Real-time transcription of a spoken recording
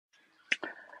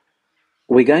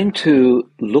We're going to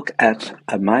look at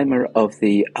a mimer of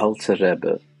the Alter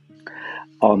Rebbe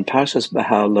on Parshas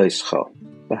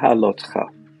BEHA'ALOSCHA.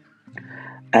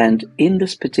 And in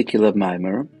this particular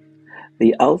mimer,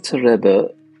 the Alter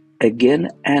Rebbe again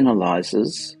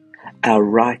analyzes our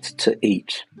right to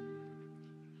eat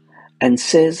and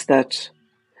says that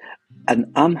an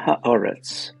Am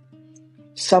Ha'aretz,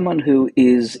 someone who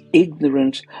is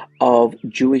ignorant of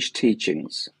Jewish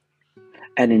teachings,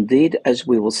 and indeed, as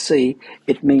we will see,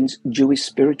 it means Jewish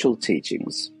spiritual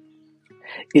teachings,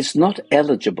 is not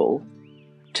eligible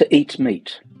to eat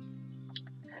meat.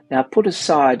 Now, put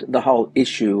aside the whole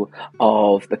issue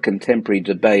of the contemporary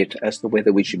debate as to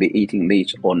whether we should be eating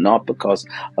meat or not because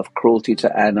of cruelty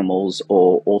to animals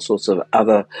or all sorts of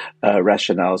other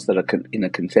rationales that are in a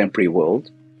contemporary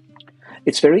world.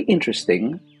 It's very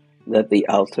interesting that the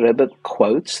Alter Rebbe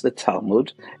quotes the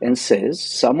Talmud and says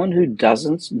someone who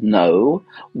doesn't know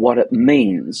what it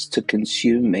means to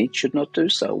consume meat should not do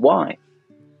so. Why?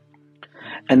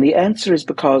 And the answer is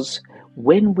because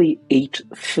when we eat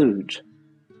food,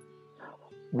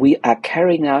 we are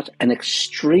carrying out an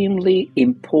extremely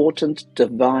important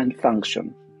divine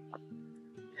function.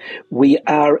 We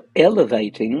are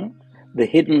elevating the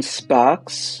hidden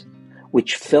sparks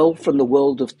which fell from the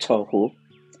world of Tohu,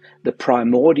 the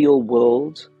primordial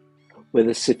world where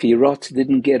the Sefirot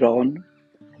didn't get on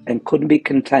and couldn't be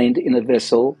contained in a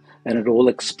vessel and it all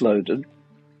exploded.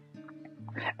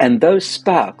 And those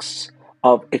sparks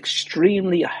of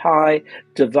extremely high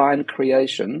divine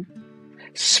creation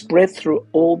spread through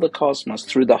all the cosmos,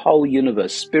 through the whole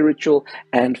universe, spiritual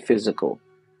and physical.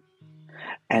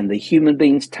 And the human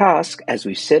being's task, as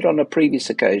we said on a previous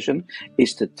occasion,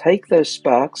 is to take those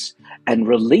sparks and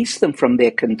release them from their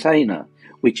container,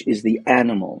 which is the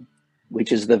animal,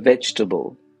 which is the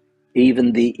vegetable,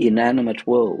 even the inanimate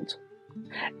world,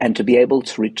 and to be able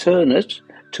to return it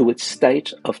to its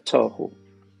state of tohu.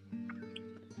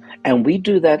 And we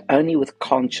do that only with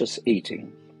conscious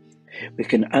eating. We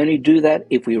can only do that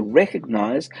if we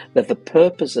recognize that the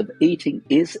purpose of eating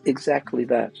is exactly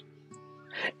that.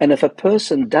 And if a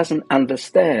person doesn't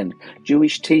understand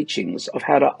Jewish teachings of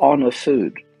how to honor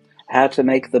food, how to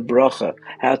make the bracha,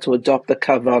 how to adopt the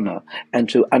kavanah, and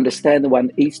to understand that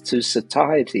one eats to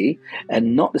satiety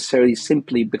and not necessarily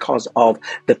simply because of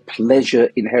the pleasure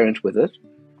inherent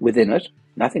within it,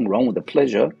 nothing wrong with the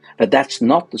pleasure, but that's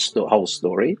not the whole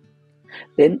story,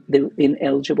 then they're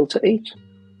ineligible to eat.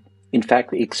 In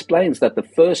fact, he explains that the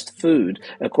first food,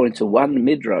 according to one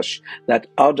midrash, that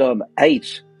Adam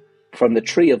ate from the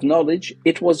tree of knowledge,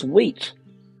 it was wheat.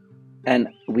 And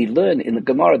we learn in the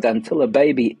Gemara that until a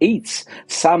baby eats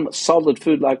some solid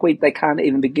food like wheat, they can't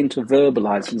even begin to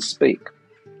verbalize and speak.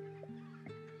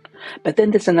 But then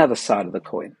there's another side of the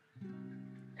coin.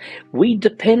 We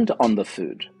depend on the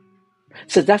food.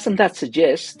 So doesn't that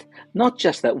suggest not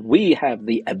just that we have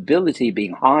the ability,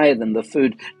 being higher than the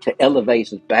food, to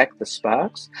elevate it back, the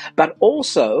sparks, but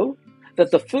also that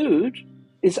the food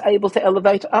is able to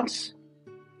elevate us,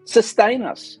 sustain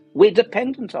us. We're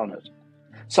dependent on it.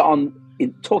 So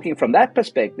in talking from that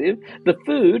perspective, the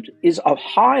food is of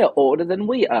higher order than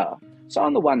we are. So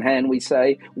on the one hand, we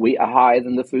say we are higher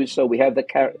than the food, so we have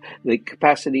the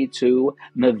capacity to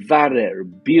mevarer,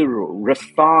 biru,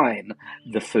 refine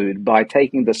the food by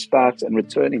taking the sparks and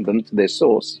returning them to their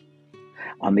source.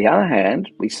 On the other hand,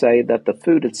 we say that the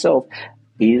food itself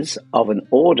is of an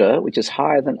order which is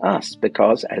higher than us,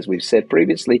 because, as we've said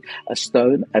previously, a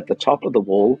stone at the top of the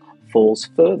wall falls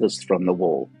furthest from the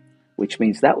wall, which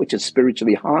means that which is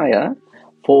spiritually higher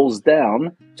falls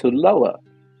down to lower,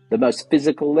 the most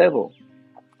physical level.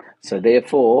 So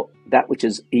therefore, that which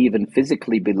is even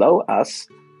physically below us,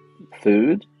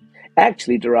 food,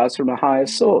 actually derives from a higher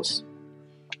source,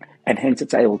 and hence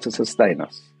it's able to sustain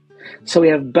us. So we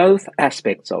have both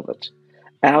aspects of it,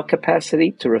 our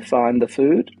capacity to refine the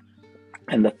food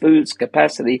and the food's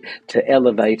capacity to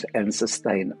elevate and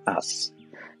sustain us.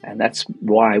 And that's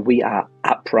why we are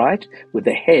upright with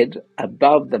the head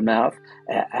above the mouth,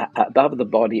 above the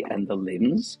body and the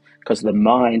limbs, because the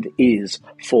mind is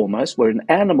foremost, where an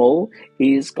animal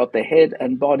is got the head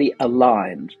and body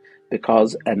aligned,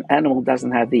 because an animal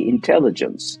doesn't have the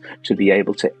intelligence to be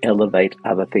able to elevate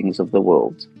other things of the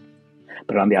world.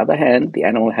 But on the other hand, the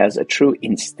animal has a true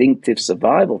instinctive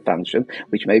survival function,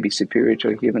 which may be superior to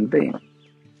a human being.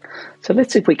 So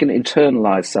let's see if we can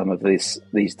internalize some of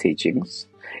these teachings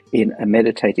in a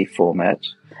meditative format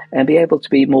and be able to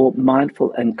be more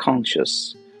mindful and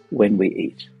conscious when we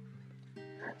eat.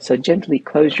 So gently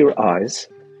close your eyes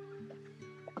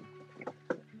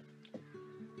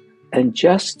and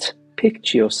just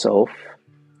picture yourself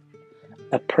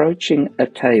approaching a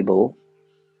table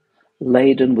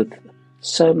laden with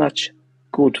So much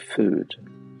good food,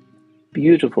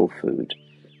 beautiful food,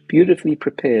 beautifully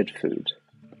prepared food,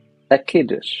 a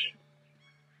kiddush.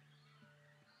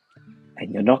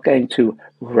 And you're not going to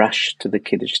rush to the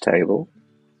kiddush table,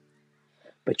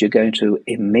 but you're going to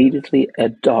immediately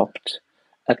adopt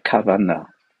a kavanah.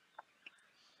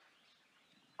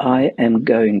 I am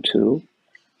going to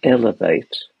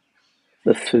elevate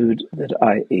the food that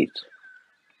I eat.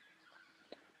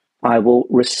 I will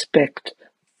respect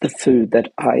the food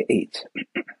that I eat.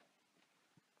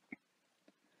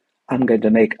 I'm going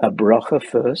to make a bracha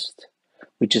first,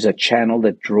 which is a channel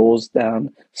that draws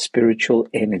down spiritual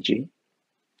energy.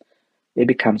 It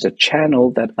becomes a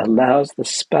channel that allows the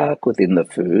spark within the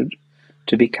food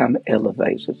to become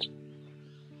elevated.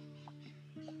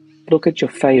 Look at your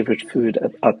favorite food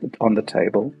on the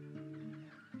table.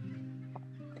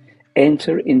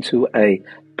 Enter into a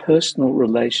personal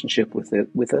relationship with it,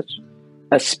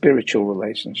 a spiritual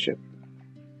relationship.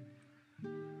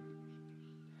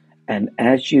 And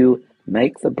as you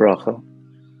make the bracha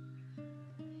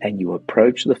and you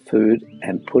approach the food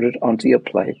and put it onto your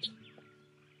plate,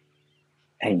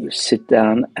 and you sit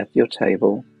down at your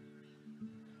table,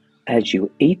 as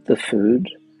you eat the food,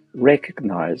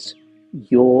 recognize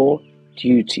your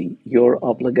duty, your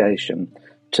obligation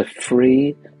to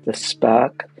free the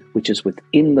spark which is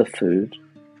within the food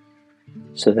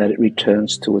so that it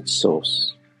returns to its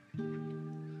source.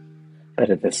 But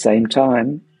at the same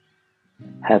time,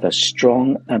 have a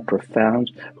strong and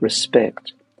profound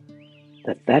respect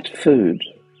that that food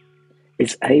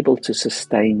is able to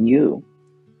sustain you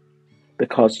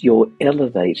because you're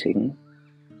elevating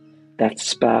that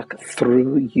spark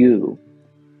through you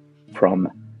from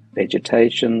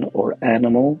vegetation or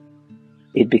animal.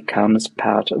 It becomes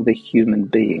part of the human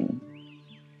being.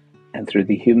 And through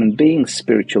the human being's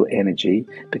spiritual energy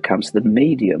becomes the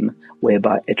medium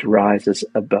whereby it rises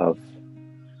above.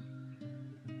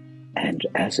 And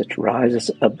as it rises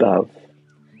above,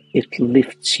 it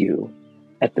lifts you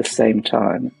at the same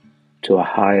time to a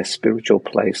higher spiritual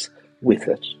place with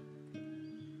it.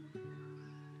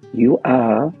 You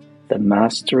are the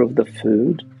master of the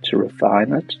food to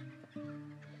refine it,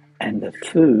 and the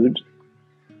food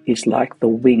is like the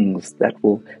wings that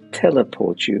will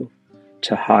teleport you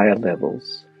to higher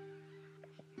levels.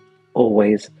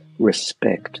 Always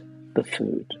respect the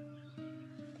food.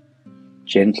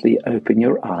 Gently open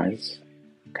your eyes,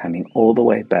 coming all the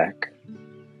way back,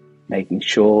 making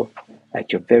sure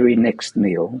at your very next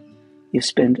meal you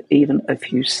spend even a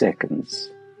few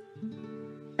seconds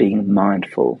being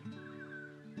mindful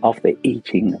of the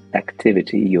eating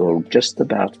activity you're just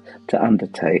about to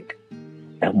undertake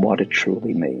and what it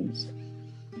truly means.